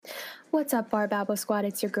What's up, Bar Babble Squad?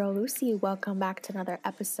 It's your girl Lucy. Welcome back to another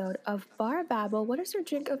episode of Bar Babble. What is your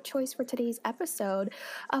drink of choice for today's episode?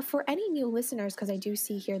 For any new listeners, because I do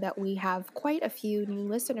see here that we have quite a few new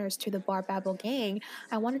listeners to the Bar Babble gang,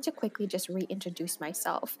 I wanted to quickly just reintroduce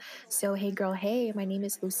myself. So, hey girl, hey, my name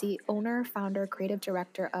is Lucy, owner, founder, creative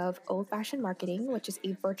director of Old Fashioned Marketing, which is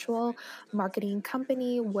a virtual marketing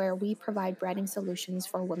company where we provide branding solutions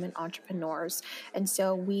for women entrepreneurs. And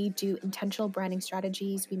so we do intentional branding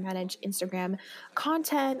strategies. We manage Instagram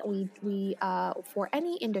content. We for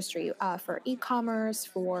any industry, for e-commerce,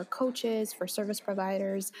 for coaches, for service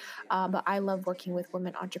providers. But I love working with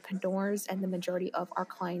women entrepreneurs, and the majority of our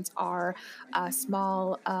clients are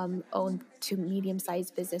small, owned to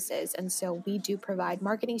medium-sized businesses. And so we do provide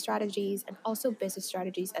marketing strategies and also business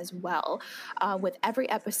strategies as well. With every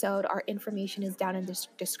episode, our information is down in the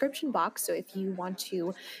description box. So if you want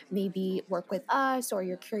to maybe work with us or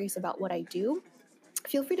you're curious about what I do,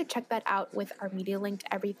 feel free to check that out with our media linked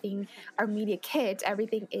everything, our media kit.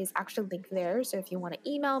 Everything is actually linked there. So if you want to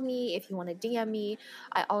email me, if you want to DM me,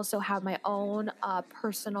 I also have my own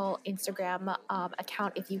personal Instagram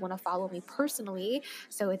account if you want to follow me personally.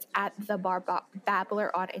 So it's at the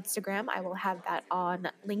Babbler on Instagram. I will have that on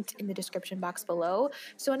linked in the description box below.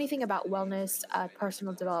 So anything about wellness,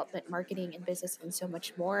 personal development, marketing, and business, and so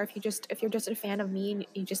much more. If you're just a fan of me and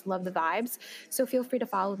you just love the vibes, so feel free to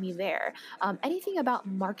follow me there. Anything about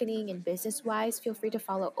marketing and business wise, feel free to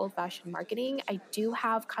follow Old Fashioned Marketing. I do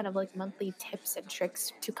have kind of like monthly tips and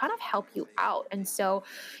tricks to kind of help you out. And so,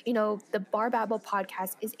 the Bar Babble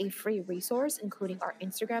podcast is a free resource, including our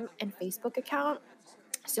Instagram and Facebook account.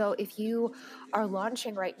 So if you are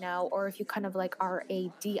launching right now, or if you kind of like are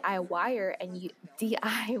a DIYer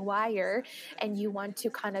and you want to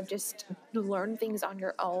kind of just learn things on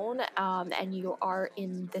your own, and you are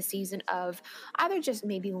in the season of either just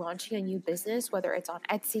maybe launching a new business, whether it's on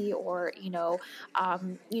Etsy or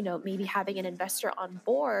maybe having an investor on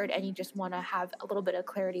board, and you just want to have a little bit of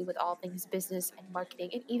clarity with all things business and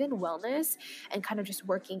marketing and even wellness, and kind of just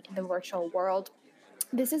working in the virtual world,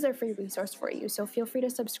 this is a free resource for you. So feel free to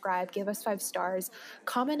subscribe, give us 5 stars,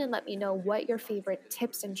 comment, and let me know what your favorite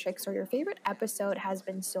tips and tricks or your favorite episode has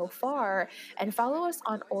been so far. And follow us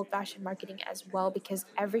on Old Fashioned Marketing as well, because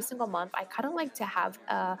every single month I kind of like to have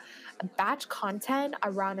a batch content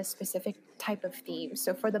around a specific type of theme.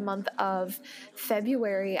 So for the month of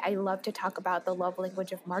February, I love to talk about the love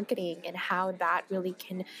language of marketing and how that really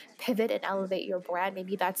can pivot and elevate your brand.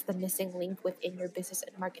 Maybe that's the missing link within your business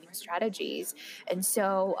and marketing strategies. And so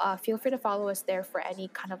feel free to follow us there for any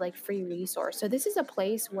kind of like free resource. So this is a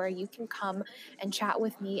place where you can come and chat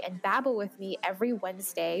with me and babble with me every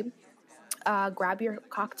Wednesday. Grab your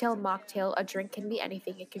cocktail, mocktail. A drink can be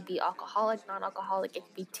anything. It could be alcoholic, non-alcoholic. It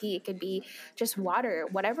could be tea. It could be just water.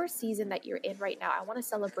 Whatever season that you're in right now, I want to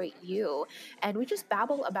celebrate you. And we just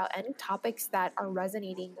babble about any topics that are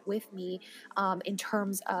resonating with me, in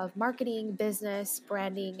terms of marketing, business,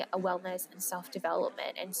 branding, wellness, and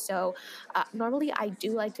self-development. And so normally I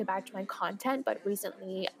do like to batch my content, but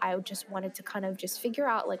recently I just wanted to kind of just figure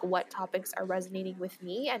out like what topics are resonating with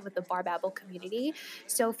me and with the Bar Babble community.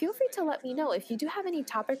 So feel free to let me know. If you do have any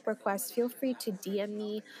topic requests, feel free to DM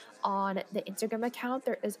me on the Instagram account.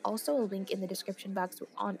 There is also a link in the description box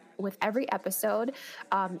on with every episode.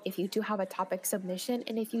 If you do have a topic submission,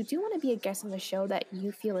 and if you do want to be a guest on the show that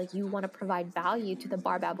you feel like you want to provide value to the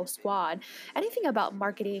Bar Babble squad, anything about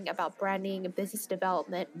marketing, about branding, business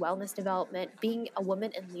development, wellness development, being a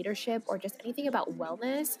woman in leadership, or just anything about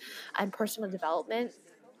wellness and personal development,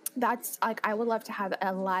 that's like I would love to have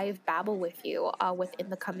a live babble with you within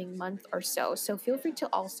the coming month or so. So feel free to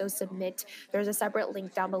also submit. There's a separate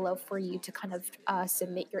link down below for you to kind of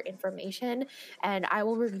submit your information, and I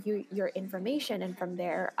will review your information. And from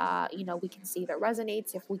there, we can see if it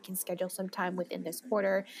resonates, if we can schedule some time within this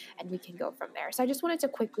quarter, and we can go from there. So I just wanted to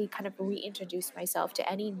quickly kind of reintroduce myself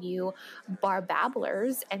to any new bar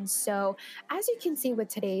babblers. And so, as you can see with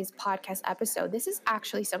today's podcast episode, this is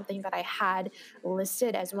actually something that I had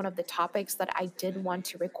listed as one of the topics that I did want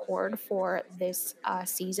to record for this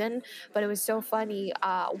season. But it was so funny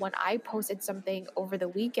when I posted something over the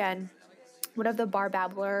weekend. One of our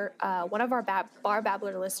Bar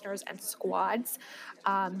Babbler listeners and squads,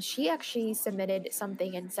 she actually submitted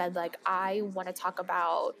something and said, like, I want to talk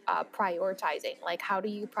about prioritizing. Like, how do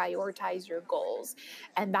you prioritize your goals?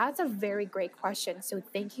 And that's a very great question. So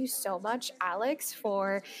thank you so much, Alex,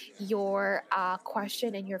 for your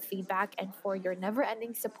question and your feedback, and for your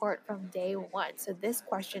never-ending support from day one. So this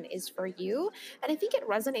question is for you, and I think it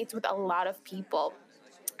resonates with a lot of people.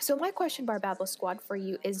 So my question, Bar Babble Squad, for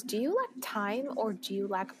you is: do you lack time or do you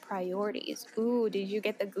lack priorities? Ooh, did you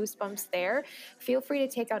get the goosebumps there? Feel free to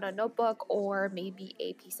take out a notebook or maybe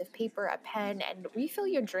a piece of paper, a pen, and refill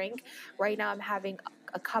your drink. Right now, I'm having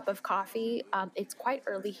a cup of coffee. It's quite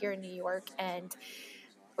early here in New York, and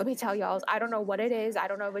let me tell y'all, I don't know what it is. I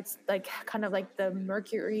don't know if it's like kind of like the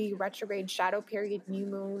Mercury retrograde shadow period, new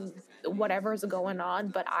moon, whatever's going on.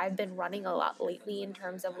 But I've been running a lot lately in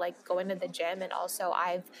terms of like going to the gym. And also,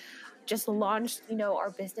 I've just launched, our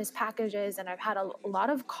business packages. And I've had a lot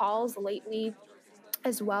of calls lately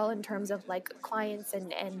as well in terms of like clients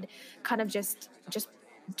and kind of just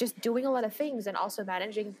doing a lot of things and also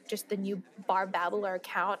managing just the new Bar Babbler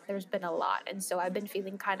account. There's been a lot, and so I've been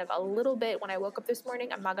feeling kind of a little bit. When I woke up this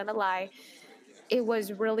morning, I'm not gonna lie, it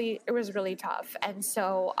was really tough. And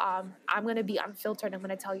so I'm gonna be unfiltered. I'm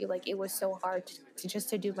gonna tell you, like, it was so hard to just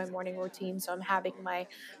to do my morning routine. So I'm having my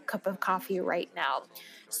cup of coffee right now.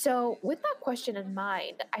 So with that question in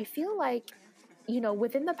mind, I feel like,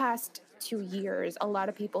 within the past 2 years, a lot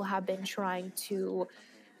of people have been trying to,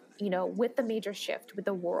 with the major shift with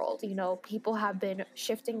the world, people have been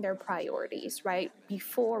shifting their priorities, right?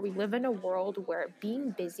 Before, we live in a world where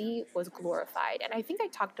being busy was glorified. And I think I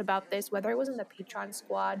talked about this, whether it was in the Patreon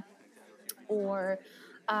squad or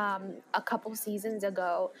a couple seasons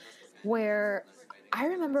ago, where I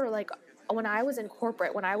remember, like, when I was in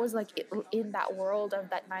corporate, when I was like in that world of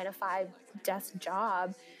that 9 to 5 desk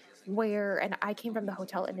job, and I came from the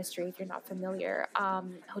hotel industry, if you're not familiar,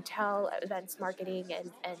 hotel events marketing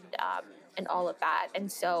and all of that. And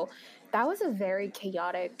so that was a very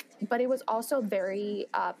chaotic, but it was also very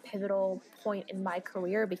pivotal point in my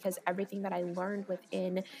career, because everything that I learned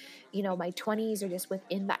within, my 20s, or just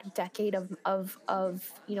within that decade of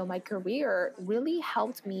my career, really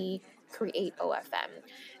helped me create OFM.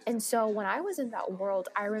 And so when I was in that world,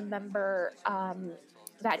 I remember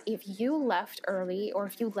that if you left early, or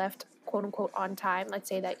if you left quote unquote on time, let's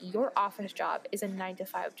say that your office job is a 9 to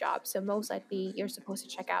 5 job. So most likely you're supposed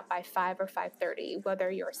to check out by 5 or 5:30,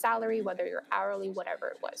 whether you're salary, whether you're hourly, whatever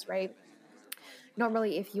it was, right?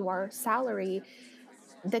 Normally, if you are salary,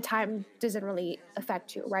 the time doesn't really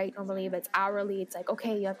affect you, right? Normally, if it's hourly, it's like,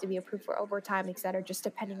 okay, you have to be approved for overtime, et cetera, just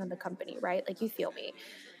depending on the company, right? Like, you feel me.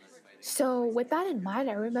 So with that in mind,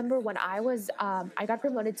 I remember when I got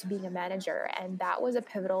promoted to being a manager, and that was a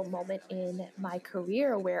pivotal moment in my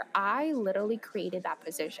career where I literally created that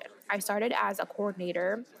position. I started as a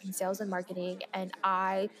coordinator in sales and marketing, and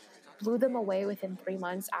I blew them away within 3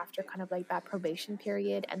 months after kind of like that probation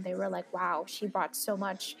period. And they were like, wow, she brought so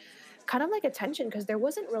much kind of like attention, because there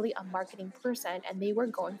wasn't really a marketing person, and they were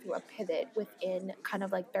going through a pivot within kind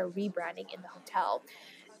of like their rebranding in the hotel.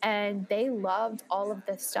 And they loved all of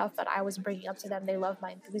the stuff that I was bringing up to them. They loved my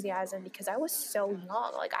enthusiasm, because I was so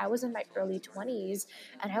young. Like, I was in my early 20s,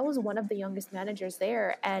 and I was one of the youngest managers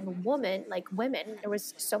there. And women, there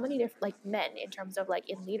was so many different, like, men in terms of like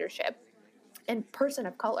in leadership, and person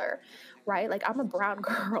of color, right? Like, I'm a brown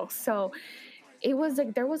girl. So it was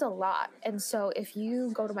like there was a lot. And so if you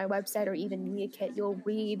go to my website or even Media Kit, you'll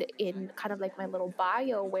read in kind of like my little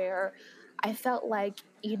bio where I felt like,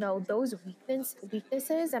 those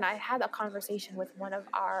weaknesses. And I had a conversation with one of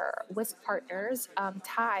our WISP partners,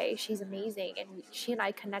 Ty. She's amazing. And she and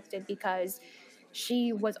I connected because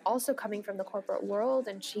she was also coming from the corporate world,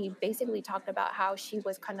 and she basically talked about how she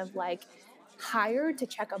was kind of like hired to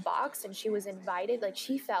check a box, and she was invited, like,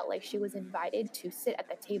 she felt like she was invited to sit at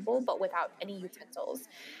the table but without any utensils.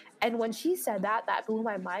 And when she said that, that blew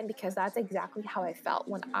my mind, because that's exactly how I felt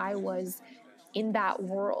when I was in that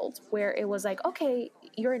world, where it was like, okay,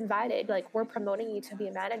 you're invited, like, we're promoting you to be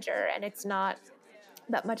a manager, and it's not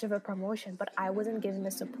that much of a promotion, but I wasn't given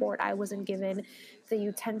the support. I wasn't given the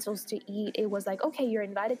utensils to eat. It was like, okay, you're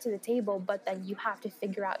invited to the table, but then you have to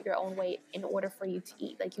figure out your own way in order for you to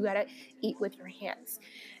eat. Like, you got to eat with your hands.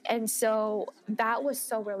 And so that was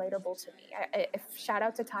so relatable to me. Shout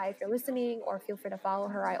out to Ty if you're listening, or feel free to follow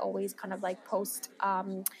her. I always kind of like post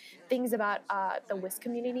things about the WIS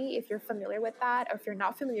community. If you're familiar with that, or if you're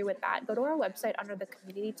not familiar with that, go to our website under the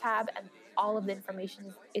community tab, and all of the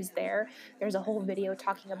information is there. There's a whole video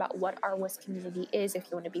talking about what our WIS community is, if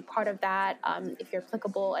you want to be part of that, if you're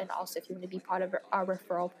applicable, and also if you want to be part of our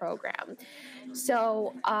referral program.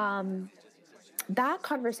 So that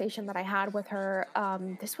conversation that I had with her,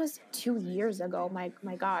 this was 2 years ago.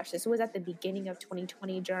 My gosh, this was at the beginning of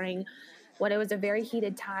 2020, during when it was a very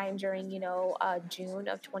heated time during, June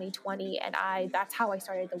of 2020. And that's how I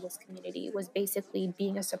started the WIS community, was basically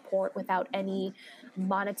being a support without any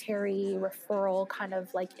monetary referral kind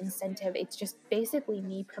of like incentive. It's just basically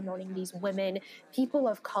me promoting these women, people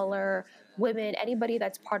of color, women, anybody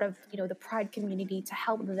that's part of, the Pride community, to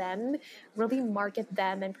help them really market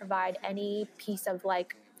them and provide any piece of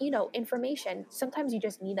like, information. Sometimes you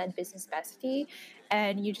just need that business bestie,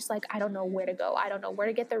 and you just like, I don't know where to go. I don't know where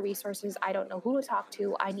to get the resources. I don't know who to talk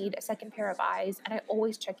to. I need a second pair of eyes. And I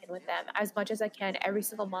always check in with them as much as I can every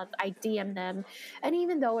single month. I DM them. And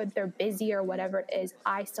even though if they're busy or whatever it is,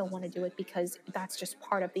 I still want to do it because that's just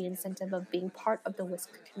part of the incentive of being part of the Whisk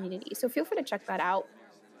community. So feel free to check that out.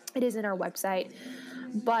 It is in our website.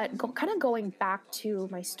 But kind of going back to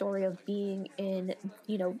my story of being in,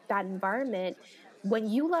 that environment, when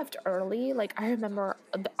you left early, like I remember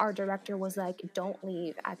our director was like, don't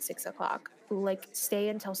leave at 6 o'clock, like stay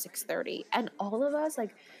until 6:30. And all of us,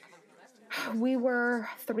 like, we were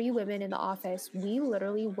three women in the office. We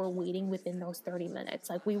literally were waiting within those 30 minutes.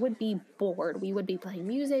 Like we would be bored. We would be playing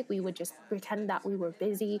music. We would just pretend that we were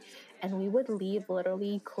busy, and we would leave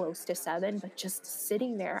literally close to 7, but just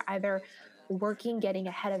sitting there, either working, getting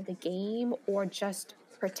ahead of the game, or just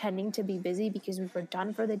pretending to be busy because we were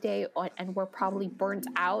done for the day, and we're probably burnt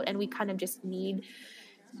out and we kind of just need,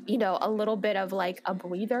 a little bit of like a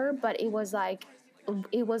breather. But it was like,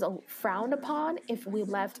 it was frowned upon if we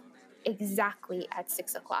left exactly at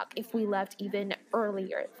 6 o'clock, if we left even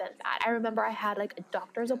earlier than that. I remember I had like a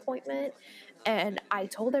doctor's appointment, and I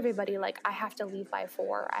told everybody like, I have to leave by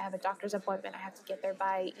 4. I have a doctor's appointment. I have to get there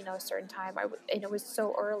by, a certain time. And it was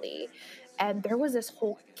so early, and there was this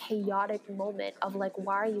whole chaotic moment of like,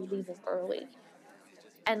 why are you leaving early?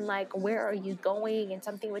 And like, where are you going? And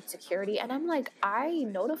something with security. And I'm like, I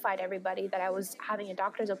notified everybody that I was having a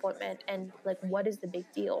doctor's appointment, and like, what is the big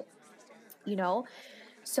deal, you know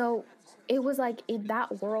so it was like in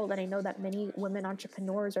that world. And I know that many women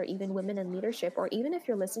entrepreneurs, or even women in leadership, or even if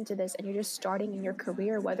you're listening to this and you're just starting in your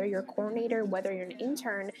career, whether you're a coordinator, whether you're an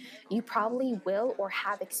intern, you probably will or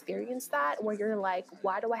have experienced that, where you're like,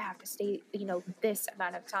 why do I have to stay, this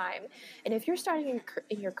amount of time? And if you're starting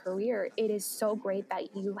in your career, it is so great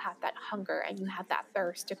that you have that hunger and you have that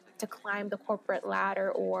thirst to climb the corporate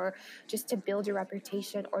ladder, or just to build your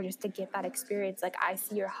reputation, or just to get that experience. Like, I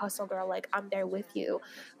see your hustle, girl. Like, I'm there with you.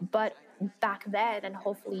 But back then, and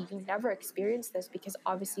hopefully you never experienced this, because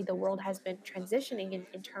obviously the world has been transitioning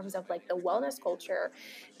in terms of like the wellness culture,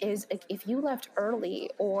 is like, if you left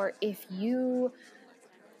early, or if you,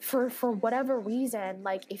 for whatever reason,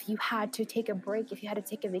 like if you had to take a break, if you had to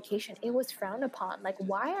take a vacation, it was frowned upon. Like,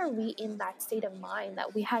 why are we in that state of mind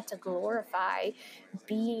that we had to glorify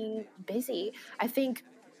being busy? I think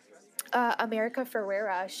America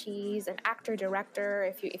Ferrera, she's an actor director.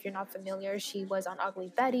 If you're not familiar, she was on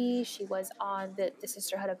Ugly Betty. She was on the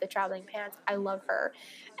Sisterhood of the Traveling Pants. I love her,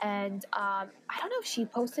 and I don't know if she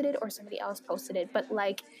posted it or somebody else posted it, but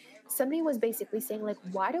like, somebody was basically saying like,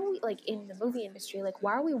 why do we, like, in the movie industry, like,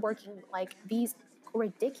 why are we working like these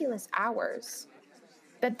ridiculous hours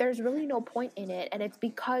that there's really no point in it? And it's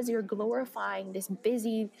because you're glorifying this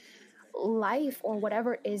busy life, or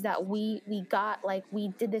whatever it is that we got. Like, we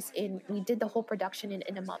did the whole production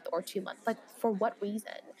in a month or 2 months. Like, for what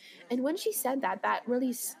reason? And when she said that, that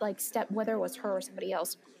really like stepped, whether it was her or somebody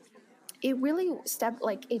else, it really stepped,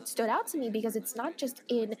 like, it stood out to me, because it's not just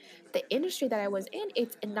in the industry that I was in.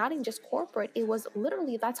 It's not in just corporate. It was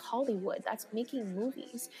literally, that's Hollywood, that's making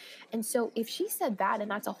movies. And so if she said that,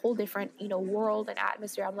 and that's a whole different, world and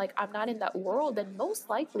atmosphere, I'm like, I'm not in that world, then most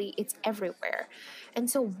likely it's everywhere. And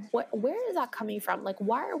so where is that coming from? Like,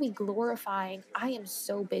 why are we glorifying, I am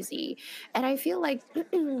so busy? And I feel like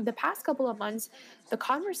the past couple of months, the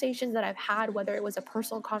conversations that I've had, whether it was a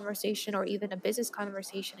personal conversation or even a business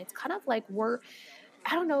conversation, it's kind of like,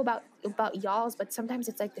 I don't know about y'all's, but sometimes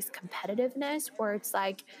it's like this competitiveness where it's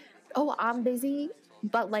like, oh, I'm busy,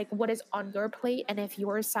 but like, what is on your plate? And if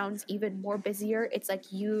yours sounds even more busier, it's like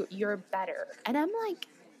you're better. And I'm like,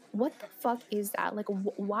 what the fuck is that? Like,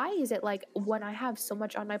 why is it like, when I have so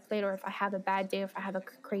much on my plate, or if I have a bad day, if I have a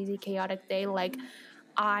crazy chaotic day, like,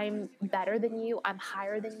 I'm better than you, I'm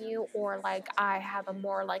higher than you, or like, I have a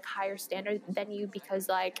more like higher standard than you because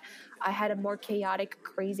like I had a more chaotic,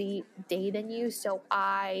 crazy day than you, so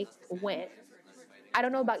I win. I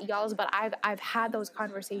don't know about y'all's, but I've had those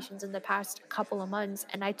conversations in the past couple of months,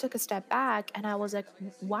 and I took a step back and I was like,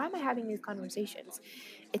 why am I having these conversations?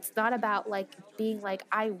 It's not about like being like,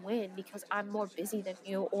 I win because I'm more busy than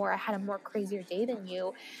you, or I had a more crazier day than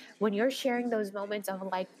you. When you're sharing those moments of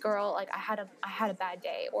like, girl, like, I had a bad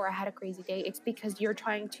day, or I had a crazy day, it's because you're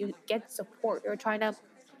trying to get support. You're trying to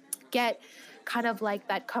get kind of like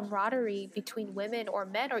that camaraderie between women or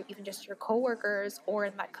men, or even just your coworkers or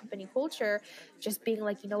in that company culture, just being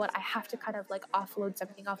like, you know what, I have to kind of like offload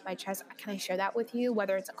something off my chest. Can I share that with you?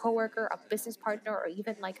 Whether it's a coworker, a business partner, or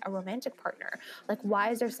even like a romantic partner. Like,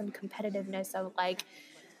 why is there some competitiveness of like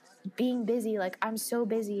being busy, like I'm so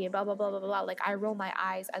busy, blah blah blah blah blah. Like I roll my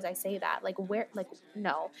eyes as I say that. Like where, like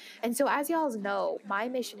no. And so, as y'all know, my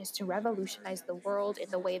mission is to revolutionize the world in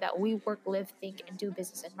the way that we work, live, think, and do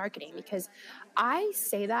business and marketing. Because I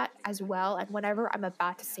say that as well, and whenever I'm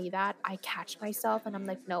about to say that, I catch myself and I'm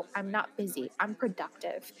like, no, I'm not busy. I'm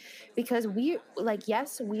productive. Because we, like,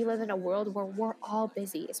 yes, we live in a world where we're all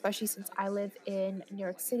busy, especially since I live in New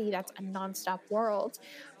York City. That's a nonstop world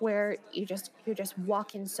where you're just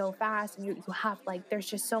walking so fast, and you have like, there's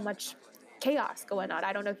just so much chaos going on.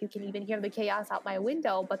 I don't know if you can even hear the chaos out my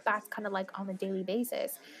window, but that's kind of like on a daily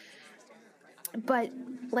basis. But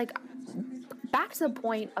like, back to the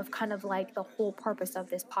point of kind of like the whole purpose of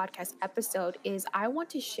this podcast episode is I want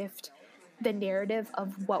to shift the narrative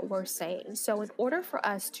of what we're saying. So in order for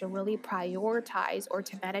us to really prioritize or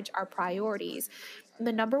to manage our priorities,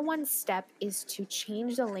 the number one step is to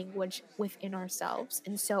change the language within ourselves.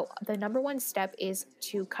 And so the number one step is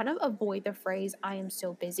to kind of avoid the phrase, I am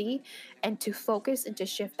so busy, and to focus and to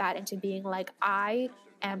shift that into being like, I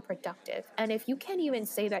am productive. And if you can't even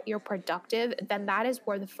say that you're productive, then that is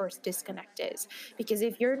where the first disconnect is. Because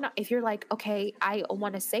if you're not, if you're like, okay, I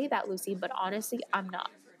want to say that, Lucy, but honestly, I'm not.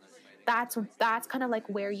 That's kind of like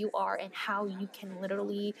where you are and how you can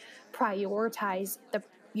literally prioritize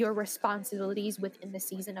your responsibilities within the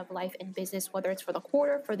season of life and business, whether it's for the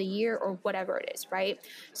quarter, for the year, or whatever it is, right?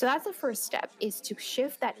 So that's the first step, is to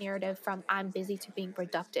shift that narrative from I'm busy to being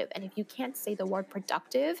productive. And if you can't say the word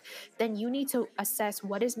productive, then you need to assess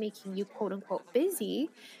what is making you quote unquote busy.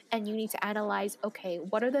 And you need to analyze, okay,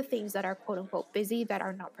 what are the things that are quote unquote busy that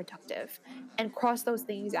are not productive, and cross those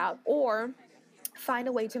things out, or find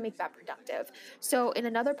a way to make that productive. So in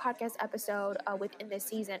another podcast episode within this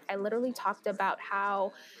season, I literally talked about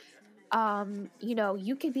how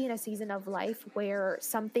you could be in a season of life where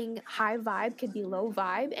something high vibe could be low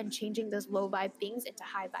vibe, and changing those low vibe things into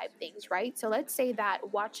high vibe things, right? So let's say that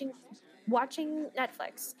watching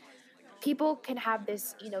Netflix, people can have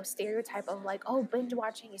this, stereotype of like, oh, binge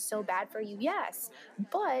watching is so bad for you. Yes,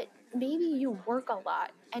 but maybe you work a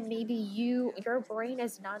lot, and maybe your brain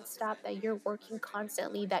is nonstop, that you're working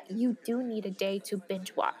constantly, that you do need a day to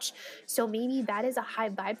binge watch. So maybe that is a high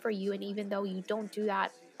vibe for you. And even though you don't do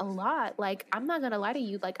that a lot, like, I'm not gonna lie to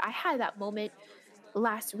you, like, I had that moment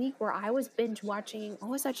last week where I was binge watching,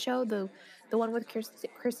 what was that show, the one with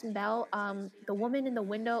Kristen Bell, The Woman in the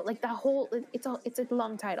Window, like, the whole, it's a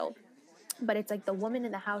long title, but it's like the woman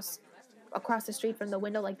in the house across the street from the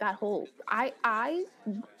window, like that whole, I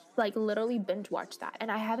like literally binge watched that,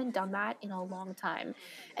 and I haven't done that in a long time.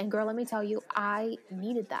 And girl, let me tell you, I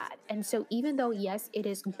needed that. And so even though, yes, it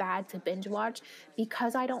is bad to binge watch,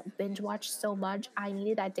 because I don't binge watch so much, I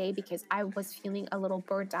needed that day because I was feeling a little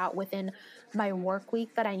burnt out within my work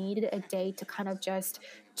week, that I needed a day to kind of just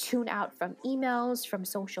tune out from emails, from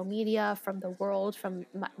social media, from the world, from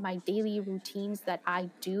my daily routines that I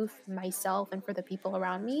do for myself and for the people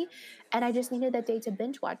around me. And I just needed that day to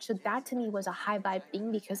binge watch. So that to me was a high vibe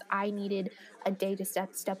thing, because I needed a day to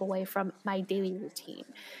step away from my daily routine.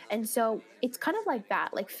 And so it's kind of like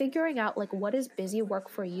that, like figuring out like what is busy work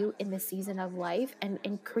for you in the season of life, and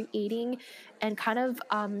creating and kind of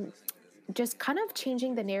just kind of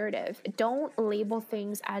changing the narrative. Don't label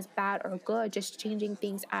things as bad or good, just changing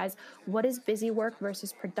things as what is busy work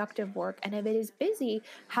versus productive work. And if it is busy,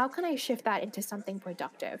 how can I shift that into something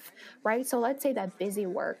productive, right? So let's say that busy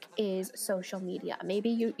work is social media.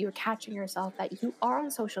 Maybe you're catching yourself that you are on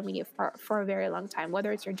social media for a very long time,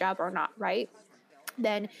 whether it's your job or not, right?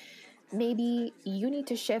 Then maybe you need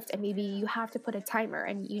to shift, and maybe you have to put a timer,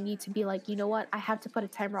 and you need to be like, you know what, I have to put a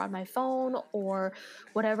timer on my phone, or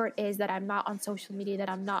whatever it is, that I'm not on social media, that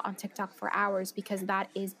I'm not on TikTok for hours, because that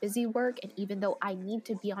is busy work. And even though I need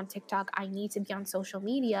to be on TikTok, I need to be on social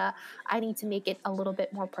media, I need to make it a little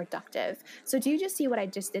bit more productive. So do you just see what I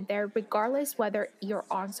just did there? Regardless whether you're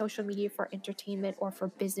on social media for entertainment or for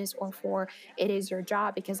business or for it is your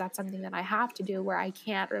job, because that's something that I have to do, where I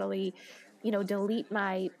can't really delete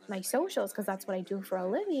my socials, because that's what I do for a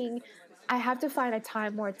living. I have to find a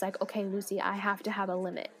time where it's like, okay, Lucy, I have to have a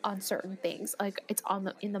limit on certain things. Like, it's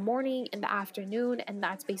in the morning, in the afternoon, and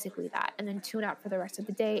that's basically that. And then tune out for the rest of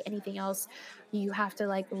the day. Anything else, you have to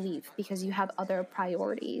like leave, because you have other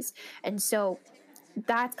priorities. And so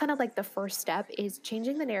that's kind of like the first step, is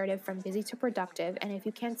changing the narrative from busy to productive. And if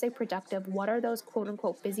you can't say productive, what are those quote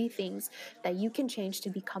unquote busy things that you can change to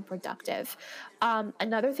become productive?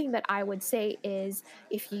 Another thing that I would say is,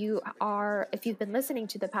 if you've been listening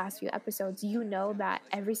to the past few episodes, you know that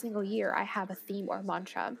every single year I have a theme or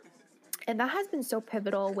mantra. And that has been so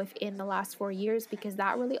pivotal within the last 4 years, because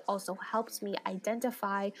that really also helps me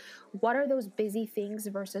identify what are those busy things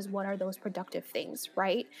versus what are those productive things,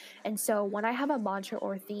 right? And so when I have a mantra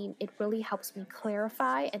or theme, it really helps me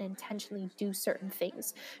clarify and intentionally do certain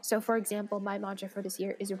things. So, for example, my mantra for this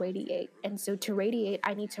year is radiate. And so to radiate,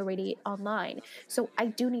 I need to radiate online. So I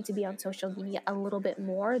do need to be on social media a little bit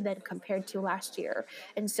more than compared to last year.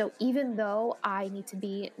 And so even though I need to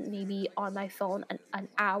be maybe on my phone an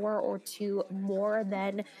hour or two more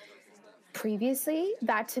than previously,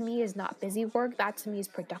 that to me is not busy work. That to me is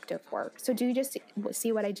productive work. So do you just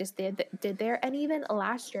see what I just did there? And even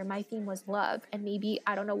last year, my theme was love. And maybe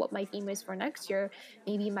I don't know what my theme is for next year.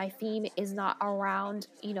 Maybe my theme is not around,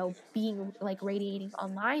 being like radiating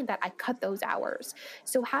online, that I cut those hours.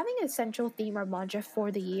 So having a central theme or mantra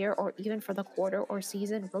for the year, or even for the quarter or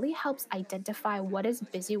season, really helps identify what is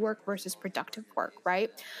busy work versus productive work, right?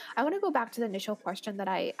 I want to go back to the initial question that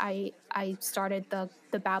I started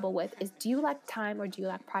the babble with, is, do you lack time or do you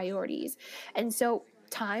lack priorities? And so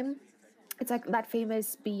time, it's like that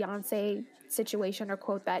famous Beyonce situation or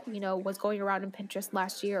quote that, was going around in Pinterest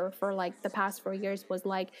last year, or for like the past 4 years, was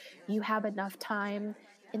like, you have enough time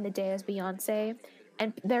in the day as Beyonce.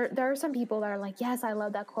 And there are some people that are like, yes, I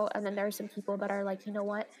love that quote. And then there are some people that are like, you know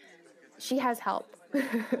what? She has help.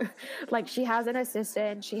 Like, she has an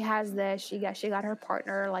assistant, she has this, she got her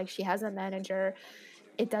partner, like she has a manager.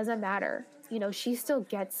 It doesn't matter. She still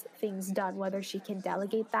gets things done, whether she can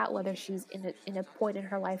delegate that, whether she's in a point in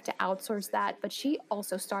her life to outsource that. But she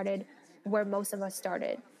also started where most of us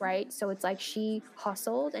started, right? So it's like she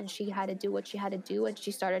hustled and she had to do what she had to do, and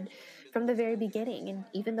she started from the very beginning. And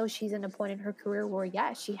even though she's in a point in her career where,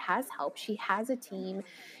 yes, she has help, she has a team,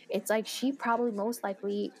 it's like she probably most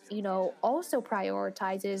likely, also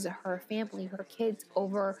prioritizes her family, her kids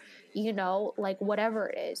over, like whatever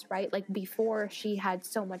it is, right? Like before, she had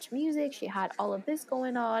so much music, she had all of this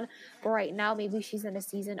going on, but right now maybe she's in a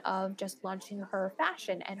season of just launching her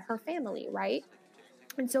fashion and her family, right?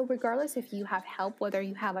 And so, regardless if you have help, whether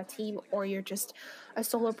you have a team or you're just a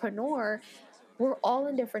solopreneur, we're all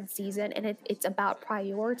in different season, and it's about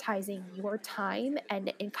prioritizing your time,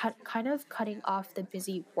 and kind of cutting off the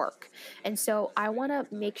busy work. And so I want to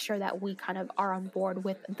make sure that we kind of are on board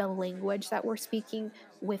with the language that we're speaking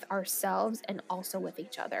with ourselves and also with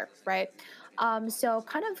each other, right? So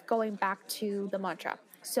kind of going back to the mantra.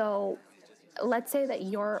 So let's say that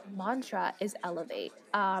your mantra is elevate.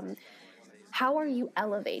 How are you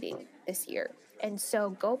elevating this year? And so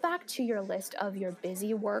go back to your list of your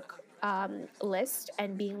busy work list,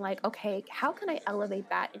 and being like, okay, how can I elevate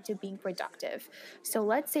that into being productive? So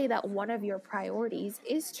let's say that one of your priorities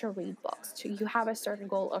is to read books. You have a certain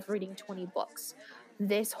goal of reading 20 books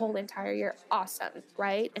this whole entire year. Awesome,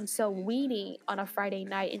 right? And so reading on a Friday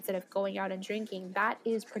night instead of going out and drinking, that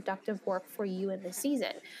is productive work for you in the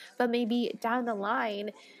season. But maybe down the line,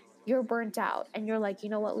 you're burnt out and you're like, you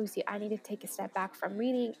know what, Lucy, I need to take a step back from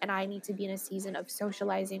reading, and I need to be in a season of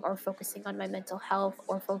socializing or focusing on my mental health,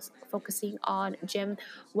 or focusing on gym,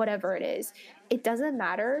 whatever it is. It doesn't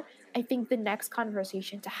matter. I think the next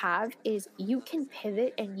conversation to have is, you can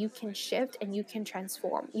pivot and you can shift and you can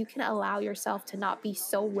transform. You can allow yourself to not be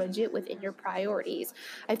so rigid within your priorities.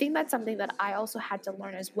 I think that's something that I also had to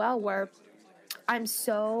learn as well, where I'm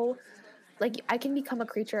so, like, I can become a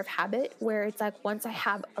creature of habit, where it's like, once I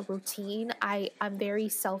have a routine, I'm very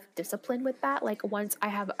self-disciplined with that. Like, once I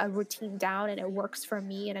have a routine down and it works for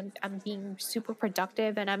me, and I'm being super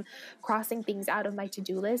productive and I'm crossing things out of my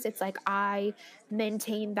to-do list, it's like I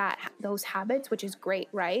maintain those habits, which is great,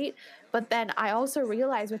 right? But then I also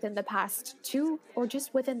realized within the past two, or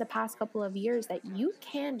just within the past couple of years, that you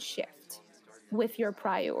can shift with your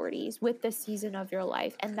priorities, with the season of your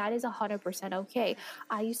life. And that is 100% okay.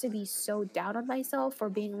 I used to be so down on myself for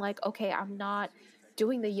being like, okay, I'm not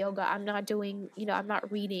doing the yoga. I'm not doing, I'm not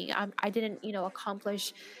reading. I didn't,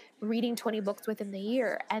 accomplish reading 20 books within the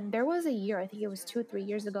year. And there was a year, I think it was 2 or 3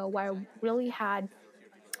 years ago, where I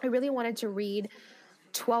really wanted to read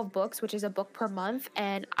 12 books, which is a book per month,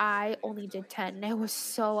 and I only did 10. And I was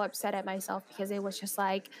so upset at myself, because it was just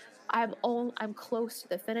like, I'm close to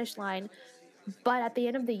the finish line, but at the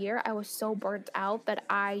end of the year, I was so burnt out that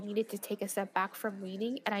I needed to take a step back from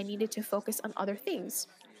reading, and I needed to focus on other things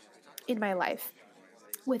in my life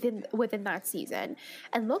within that season.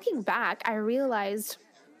 And looking back, I realized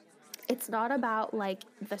It's not about like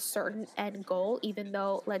the certain end goal, even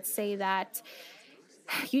though let's say that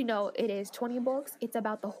it is 20 books. It's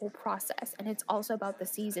about the whole process, and it's also about the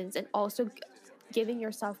seasons, and also giving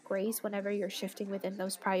yourself grace whenever you're shifting within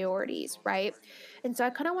those priorities, right? And so I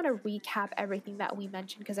kind of want to recap everything that we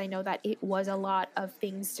mentioned, because I know that it was a lot of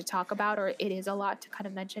things to talk about, or it is a lot to kind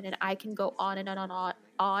of mention, and I can go on and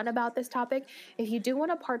on about this topic. If you do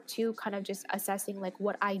want a part two, kind of just assessing like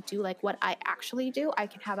what I do, like what I actually do, I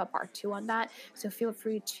can have a part two on that. So feel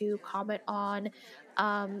free to comment on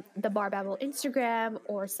the Bar Babble Instagram,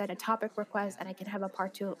 or send a topic request, and I can have a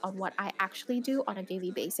part two on what I actually do on a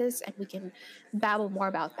daily basis, and we can babble more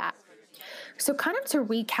about that. So, kind of to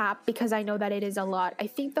recap, because I know that it is a lot, I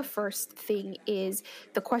think the first thing is,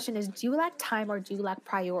 the question is, do you lack time or do you lack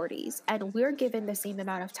priorities? And we're given the same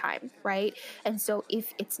amount of time, right? And so,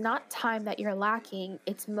 if it's not time that you're lacking,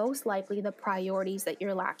 it's most likely the priorities that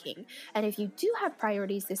you're lacking. And if you do have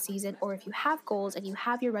priorities this season, or if you have goals and you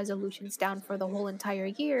have your resolutions down for the whole entire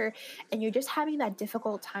year, and you're just having that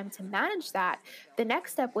difficult time to manage that, the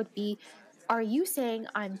next step would be, are you saying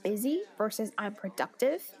I'm busy versus I'm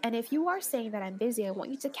productive? And if you are saying that I'm busy, I want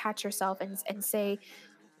you to catch yourself and say,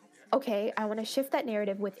 okay, I want to shift that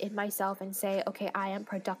narrative within myself and say, okay, I am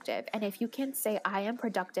productive. And if you can say, I am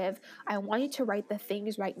productive, I want you to write the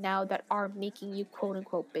things right now that are making you quote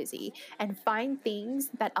unquote busy, and find things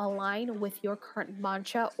that align with your current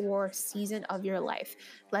mantra or season of your life.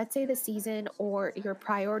 Let's say the season or your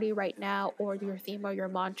priority right now, or your theme or your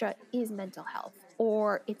mantra is mental health,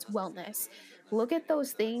 or it's wellness. Look at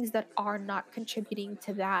those things that are not contributing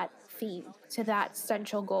to that theme, to that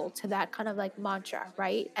central goal, to that kind of like mantra,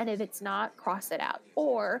 right? And if it's not, cross it out,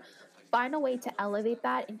 or find a way to elevate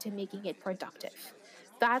that into making it productive.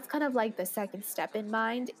 That's kind of like the second step in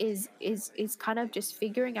mind, is kind of just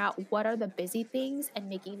figuring out what are the busy things and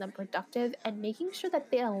making them productive, and making sure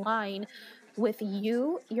that they align with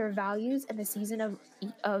you, your values, and the season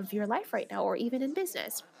of your life right now, or even in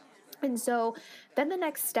business. And so then the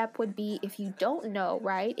next step would be, if you don't know,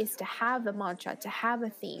 right, is to have a mantra, to have a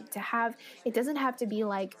theme, to have, it doesn't have to be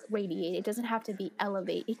like radiate, it doesn't have to be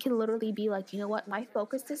elevate. It can literally be like, you know what, my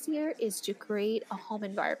focus this year is to create a home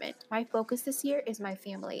environment. My focus this year is my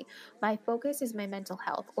family. My focus is my mental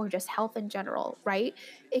health, or just health in general, right?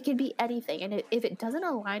 It can be anything. And if it doesn't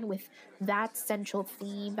align with that central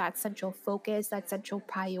theme, that central focus, that central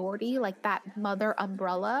priority, like that mother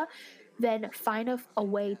umbrella, then find a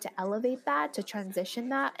way to elevate that, to transition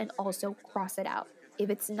that, and also cross it out.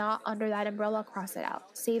 If it's not under that umbrella, cross it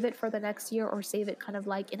out. Save it for the next year, or save it kind of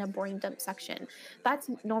like in a brain dump section.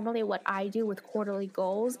 That's normally what I do with quarterly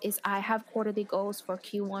goals. Is I have quarterly goals for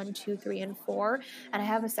Q1, 2, 3, and 4, and I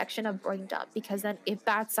have a section of brain dump, because then if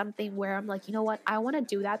that's something where I'm like, you know what, I want to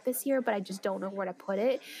do that this year, but I just don't know where to put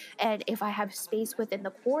it. And if I have space within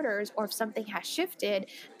the quarters, or if something has shifted,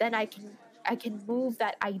 then I can move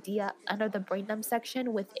that idea under the brain dump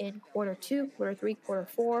section within quarter two, quarter three, quarter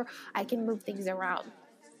four. I can move things around.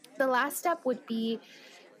 The last step would be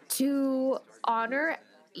to honor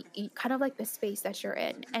kind of like the space that you're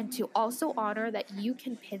in, and to also honor that you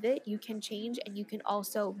can pivot, you can change, and you can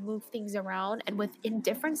also move things around. And within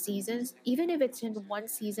different seasons, even if it's in one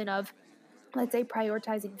season of, let's say,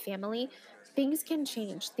 prioritizing family, things can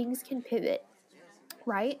change, things can pivot,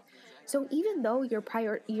 right? So even though your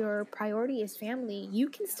priority is family, you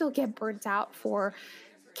can still get burnt out for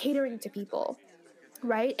catering to people,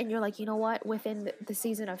 right? And you're like, you know what, within the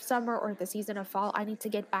season of summer or the season of fall, I need to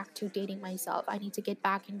get back to dating myself. I need to get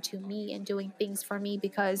back into me and doing things for me,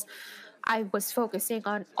 because I was focusing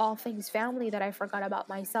on all things family that I forgot about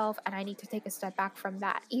myself, and I need to take a step back from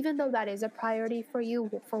that. Even though that is a priority for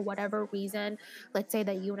you for whatever reason, let's say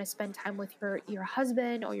that you want to spend time with your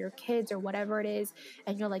husband or your kids or whatever it is,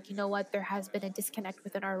 and you're like, you know what, there has been a disconnect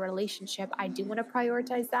within our relationship. I do want to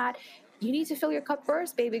prioritize that. You need to fill your cup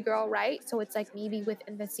first, baby girl, right? So it's like, maybe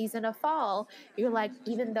within the season of fall, you're like,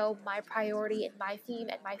 even though my priority and my theme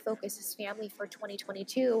and my focus is family for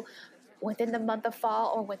 2022, within the month of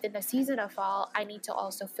fall, or within the season of fall, I need to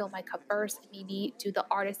also fill my cup first, and maybe do the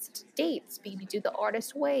artist dates, maybe do the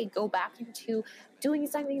artist way, go back into doing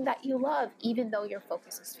something that you love, even though your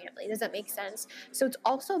focus is family. Does that make sense? So it's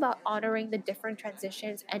also about honoring the different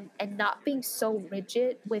transitions, and not being so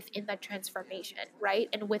rigid within that transformation, right?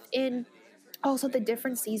 And within also the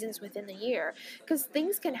different seasons within the year, because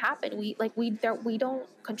things can happen. We don't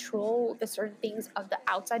control the certain things of the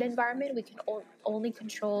outside environment. We can only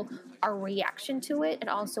control our reaction to it,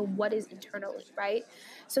 and also what is internally, right?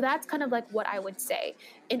 So that's kind of like what I would say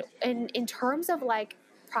in terms of like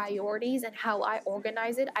priorities and how I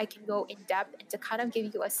organize it, I can go in depth and to kind of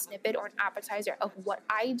give you a snippet or an appetizer of what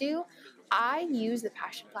I do. I use the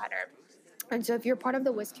Passion Planner. And so if you're part of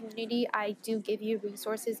the WIS community, I do give you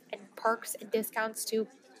resources and perks and discounts to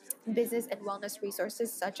business and wellness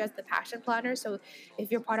resources such as the Passion Planner. So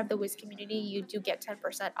if you're part of the WIS community, you do get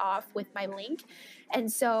 10% off with my link. And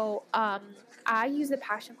so I use the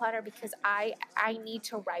Passion Planner because I need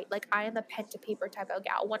to write. Like, I am a pen to paper type of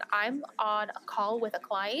gal. When I'm on a call with a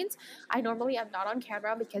client, I normally am not on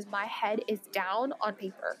camera because my head is down on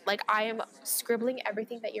paper. Like, I am scribbling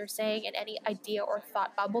everything that you're saying and any idea or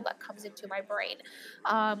thought bubble that comes into my brain.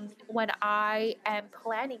 When I am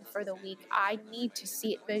planning for the week, I need to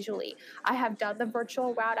see it visually. I have done the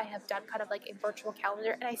virtual route. I have done kind of like a virtual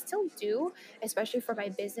calendar, and I still do, especially for my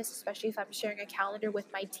business, especially if I'm sharing a calendar with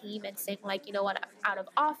my team and saying, like, you know what, I'm out of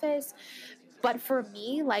office. But for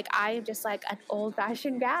me, like, I am just like an old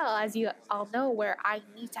fashioned gal, as you all know, where I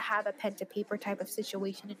need to have a pen to paper type of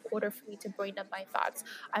situation in order for me to bring up my thoughts.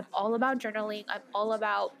 I'm all about journaling. I'm all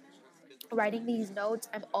about writing these notes.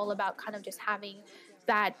 I'm all about kind of just having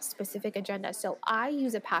that specific agenda. So I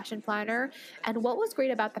use a passion planner. And what was great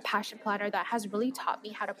about the passion planner that has really taught me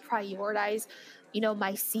how to prioritize,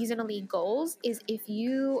 my seasonally goals is, if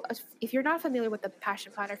you're not familiar with the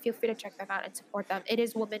passion planner, feel free to check them out and support them. It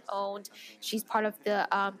is woman owned. She's part of the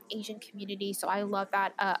Asian community, so I love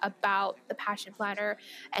that about the passion planner.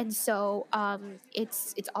 And so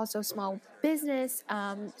it's also small business.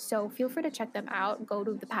 So feel free to check them out. Go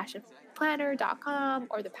to the passionplanner.com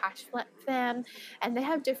or the Passion Fam, and they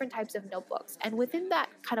have different types of notebooks. And within that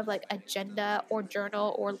kind of like agenda or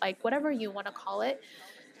journal or like whatever you want to call it,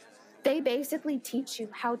 they basically teach you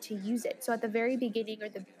how to use it. So at the very beginning, or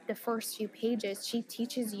the first few pages, she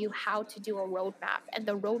teaches you how to do a roadmap. And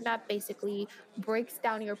the roadmap basically breaks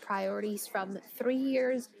down your priorities from 3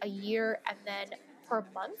 years, a year, and then per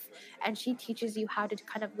month. And she teaches you how to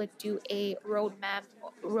kind of like do a roadmap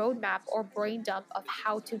or brain dump of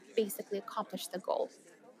how to basically accomplish the goal.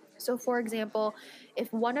 So, for example,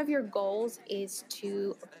 if one of your goals is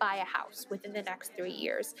to buy a house within the next 3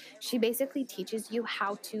 years, she basically teaches you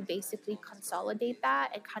how to basically consolidate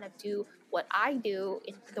that and kind of do what I do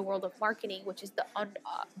in the world of marketing, which is the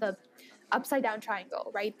upside down triangle,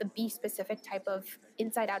 right? The be specific type of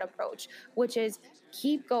inside out approach, which is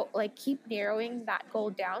keep narrowing that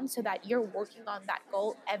goal down so that you're working on that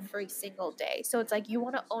goal every single day. So it's like you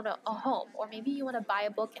want to own a home, or maybe you want to buy a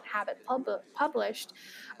book and have it published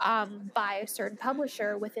by a certain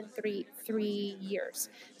publisher within three years.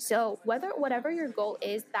 So whatever your goal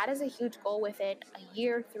is, that is a huge goal within a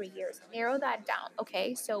year, 3 years. Narrow that down.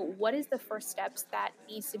 Okay, so what is the first steps that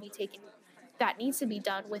needs to be taken? That needs to be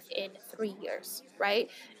done within 3 years,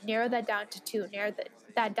 right? Narrow that down to two, narrow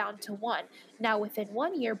that down to one. Now, within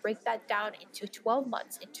 1 year, break that down into 12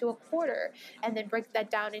 months, into a quarter, and then break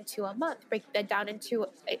that down into a month, break that down into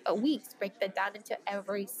a week, break that down into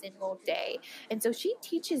every single day. And so she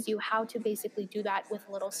teaches you how to basically do that with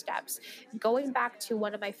little steps. Going back to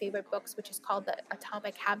one of my favorite books, which is called The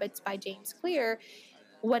Atomic Habits by James Clear,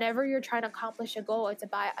 whenever you're trying to accomplish a goal, it's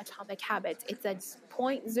about atomic habits. It's a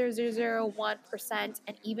 0.0001%.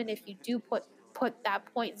 And even if you do put that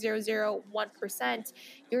 0.001%,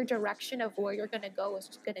 your direction of where you're going to go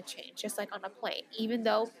is going to change, just like on a plane. Even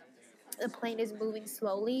though the plane is moving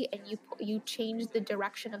slowly and you change the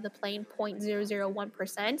direction of the plane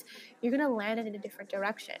 0.001%, you're going to land in a different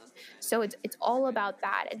direction. So it's all about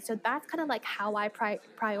that. And so that's kind of like how I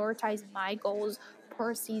prioritize my goals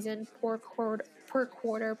per season, per quarter,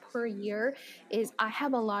 per year. Is I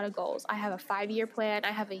have a lot of goals. I have a 5-year plan.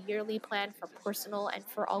 I have a yearly plan for personal and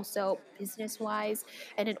for also business wise.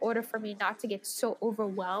 And in order for me not to get so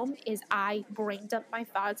overwhelmed, is I brain dump my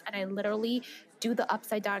thoughts and I literally do the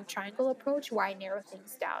upside down triangle approach where I narrow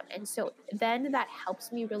things down. And so then that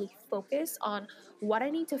helps me really focus on what I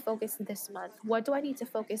need to focus this month. What do I need to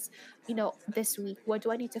focus, this week? What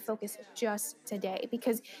do I need to focus just today?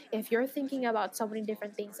 Because if you're thinking about so many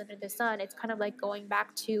different things under the sun, it's kind of like going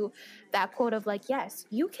back to that quote of like, yes,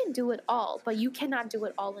 you can do it all, but you cannot do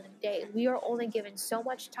it all in a day. We are only given so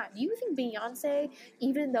much time. Do you think Beyonce,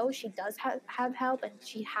 even though she does have help and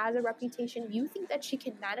she has a reputation, you think that she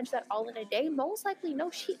can manage that all in a day? Most likely no.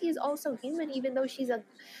 She is also human, even though she's a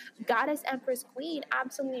goddess, empress, queen.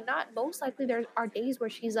 Absolutely not. Most likely there are days where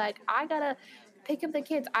she's like, I gotta pick up the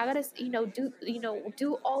kids, I gotta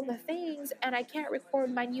do all the things, and I can't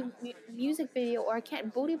record my new music video, or I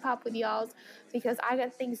can't booty pop with y'all because I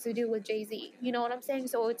got things to do with Jay-Z. You know what I'm saying?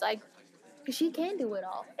 So it's like she can do it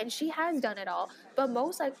all, and she has done it all, but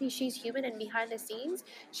most likely she's human, and behind the scenes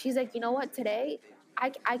she's like, you know what, today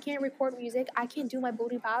I can't record music, I can't do my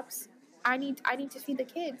booty pops, I need to feed the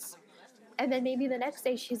kids. And then maybe the next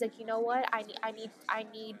day she's like, you know what? I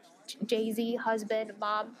need Jay-Z, husband,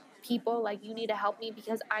 mom, people, like, you need to help me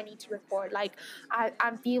because I need to record. Like,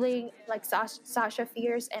 I'm feeling like Sasha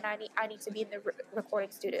Fierce, and I need to be in the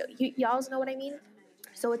recording studio. Y'all know what I mean?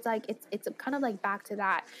 So it's like it's kind of like back to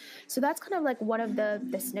that. So that's kind of like one of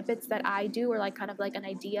the snippets that I do, or like kind of like an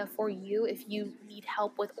idea for you if you need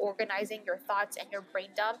help with organizing your thoughts and your brain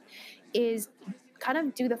dump, is kind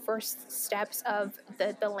of do the first steps of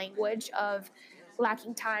the language of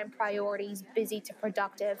lacking time, priorities, busy to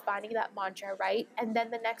productive, finding that mantra, right? And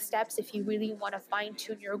then the next steps, if you really want to fine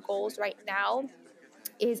tune your goals right now,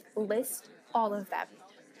 is list all of them.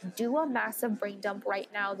 Do a massive brain dump right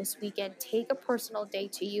now this weekend. Take a personal day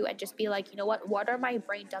to you and just be like, you know what are my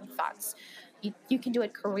brain dump thoughts? You can do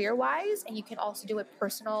it career wise, and you can also do it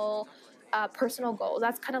personal goals.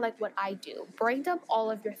 That's kind of like what I do. Brain dump all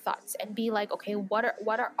of your thoughts and be like, okay, what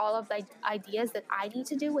are all of the ideas that I need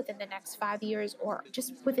to do within the next 5 years, or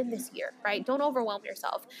just within this year, right? Don't overwhelm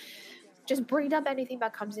yourself. Just bring up anything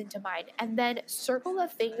that comes into mind, and then circle the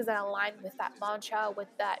things that align with that mantra, with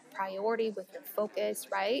that priority, with your focus,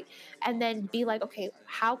 right? And then be like, okay,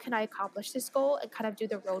 how can I accomplish this goal, and kind of do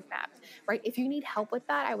the roadmap, right? If you need help with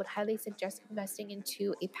that, I would highly suggest investing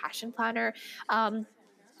into a passion planner.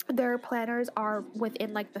 Their planners are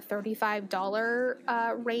within like the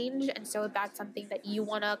 $35 range, and so if that's something that you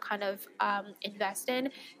want to kind of invest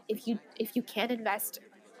in, if you can't invest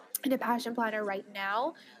in a passion planner right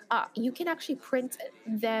now, you can actually print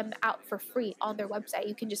them out for free on their website.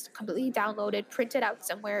 You can just completely download it, print it out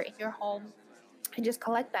somewhere in your home, and just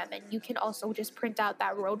collect them. And you can also just print out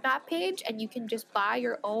that roadmap page, and you can just buy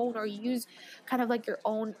your own, or use kind of like your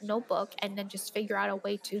own notebook, and then just figure out a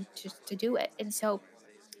way to do it. And so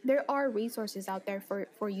there are resources out there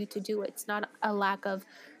for you to do it. It's not a lack of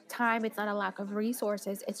time, it's not a lack of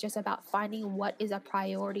resources. It's just about finding what is a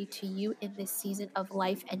priority to you in this season of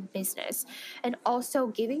life and business, and also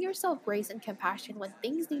giving yourself grace and compassion when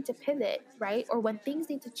things need to pivot, right? Or when things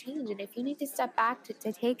need to change, and if you need to step back to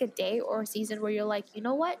take a day or a season where you're like, you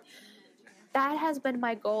know what, that has been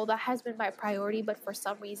my goal, that has been my priority, but for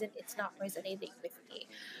some reason it's not resonating with me.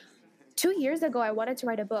 2 years ago, I wanted to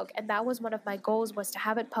write a book, and that was one of my goals, was to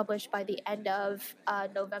have it published by the end of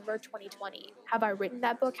November 2020. Have I written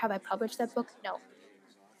that book? Have I published that book? No.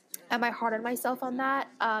 Am I hard on myself on that?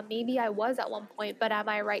 Maybe I was at one point, but am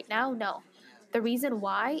I right now? No. The reason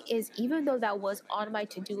why is, even though that was on my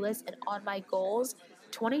to-do list and on my goals,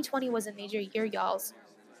 2020 was a major year, y'all.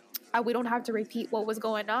 We don't have to repeat what was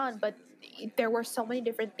going on, but there were so many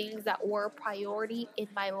different things that were a priority in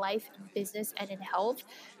my life, in business, and in health,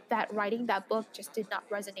 that writing that book just did not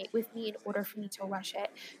resonate with me in order for me to rush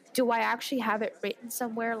it. Do I actually have it written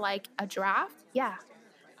somewhere like a draft? Yeah.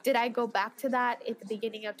 Did I go back to that at the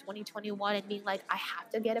beginning of 2021 and being like, I have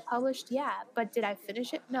to get it published? Yeah. But did I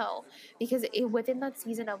finish it? No. Because within that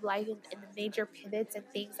season of life, and the major pivots and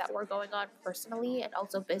things that were going on personally and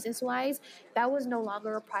also business wise, that was no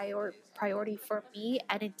longer a priority for me.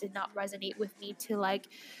 And it did not resonate with me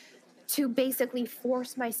to basically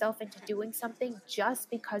force myself into doing something just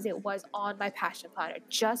because it was on my passion planner,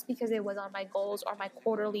 just because it was on my goals or my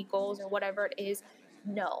quarterly goals or whatever it is.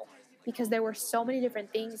 No, because there were so many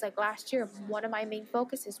different things. Like last year, one of my main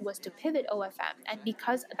focuses was to pivot OFM. And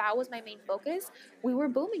because that was my main focus, we were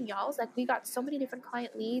booming, y'all. Like, we got so many different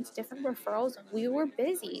client leads, different referrals, and we were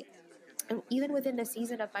busy. And even within the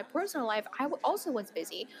season of my personal life, also was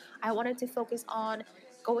busy. I wanted to focus on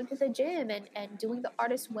going to the gym and doing the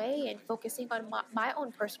artist way and focusing on my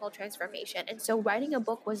own personal transformation. And so writing a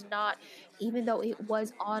book was not, even though it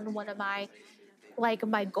was on one of my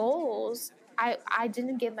goals, I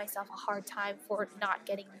didn't give myself a hard time for not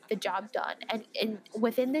getting the job done. And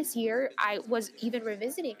within this year, I was even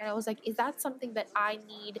revisiting, and I was like, is that something that I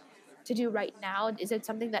need to do right now? Is it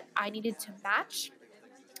something that I needed to match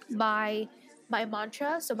my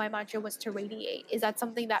mantra? So my mantra was to radiate. Is that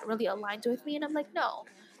something that really aligns with me? And I'm like, no.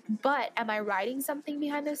 But am I writing something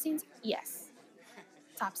behind the scenes? Yes.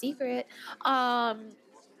 Top secret.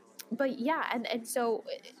 But yeah, and so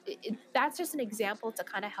that's just an example to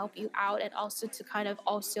kind of help you out, and also to kind of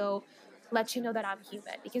also let you know that I'm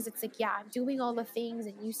human. Because it's like, yeah, I'm doing all the things,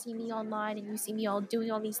 and you see me online, and you see me all doing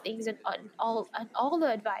all these things, and all the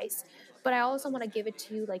advice, but I also want to give it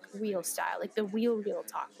to you like real style, like the real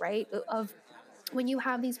talk, right? Of when you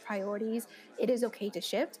have these priorities, it is okay to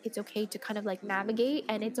shift. It's okay to kind of like navigate,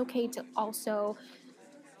 and it's okay to also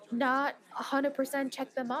not 100%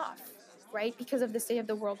 check them off, right? Because of the state of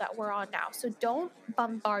the world that we're on now. So don't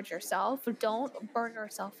bombard yourself, don't burn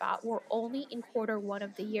yourself out. We're only in quarter one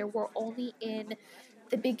of the year. We're only in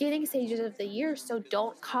the beginning stages of the year. So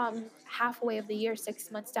don't come halfway of the year,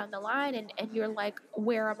 6 months down the line, and you're like,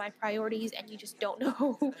 where are my priorities? And you just don't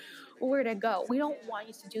know where to go. We don't want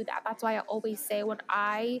you to do that. That's why I always say when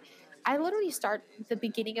I literally start the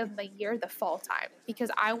beginning of my year, the fall time,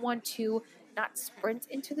 because I want to not sprint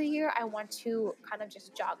into the year. I want to kind of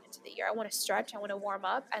just jog into the year. I want to stretch, I want to warm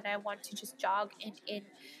up, and I want to just jog in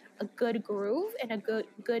a good groove and a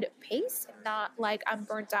good pace, not like I'm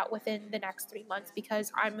burnt out within the next 3 months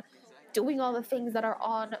because I'm doing all the things that are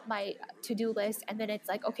on my to-do list, and then it's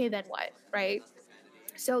like, okay, then what, right?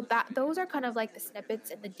 So that those are kind of like the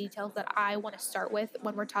snippets and the details that I want to start with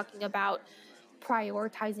when we're talking about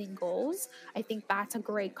prioritizing goals. I think that's a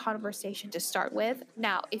great conversation to start with.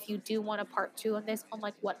 Now, if you do want a part two on this, on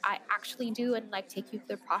like what I actually do and like take you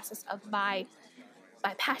through the process of my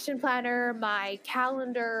passion planner, my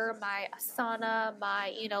calendar, my Asana,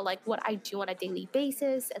 my, like what I do on a daily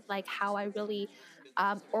basis and like how I really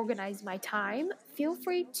organize my time, feel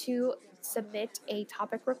free to submit a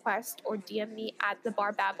topic request or DM me at the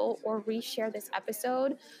Bar Babble or reshare this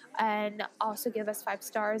episode and also give us 5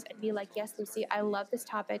 stars and be like, yes, Lucy, I love this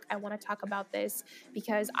topic. I want to talk about this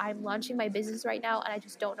because I'm launching my business right now and I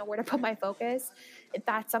just don't know where to put my focus. If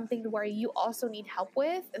that's something where you also need help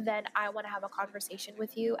with, then I want to have a conversation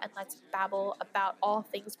with you and let's babble about all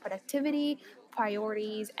things productivity,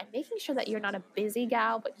 priorities, and making sure that you're not a busy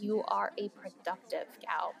gal, but you are a productive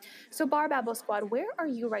gal. So, Bar Babble Squad, where are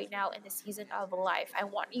you right now in the season of life? I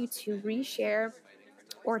want you to reshare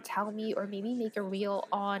or tell me, or maybe make a reel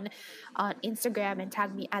on Instagram and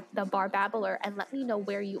tag me at the Bar Babbler and let me know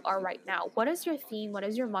where you are right now. What is your theme? What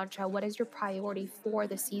is your mantra? What is your priority for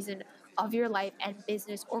the season of your life and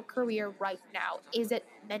business or career right now? Is it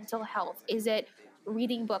mental health? Is it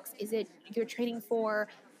reading books? Is it you're training for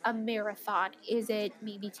a marathon? Is it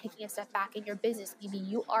maybe taking a step back in your business? Maybe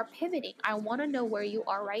you are pivoting. I want to know where you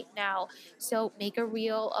are right now. So make a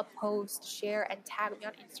reel, a post, share, and tag me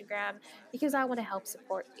on Instagram because I want to help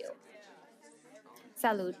support you.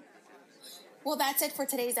 Salud. Well, that's it for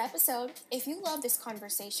today's episode. If you love this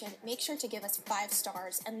conversation, make sure to give us 5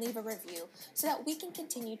 stars and leave a review so that we can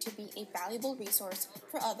continue to be a valuable resource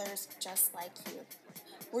for others just like you.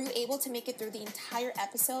 Were you able to make it through the entire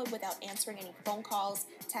episode without answering any phone calls,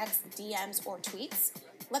 texts, DMs, or tweets?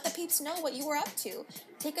 Let the peeps know what you were up to.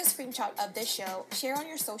 Take a screenshot of this show, share on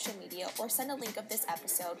your social media, or send a link of this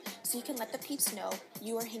episode so you can let the peeps know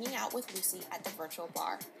you are hanging out with Lucy at the virtual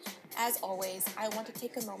bar. As always, I want to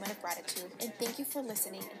take a moment of gratitude and thank you for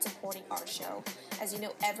listening and supporting our show. As you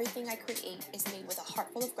know, everything I create is made with a heart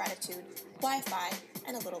full of gratitude, Wi-Fi,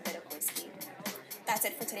 and a little bit of whiskey. That's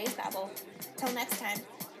it for today's babble. Till next time.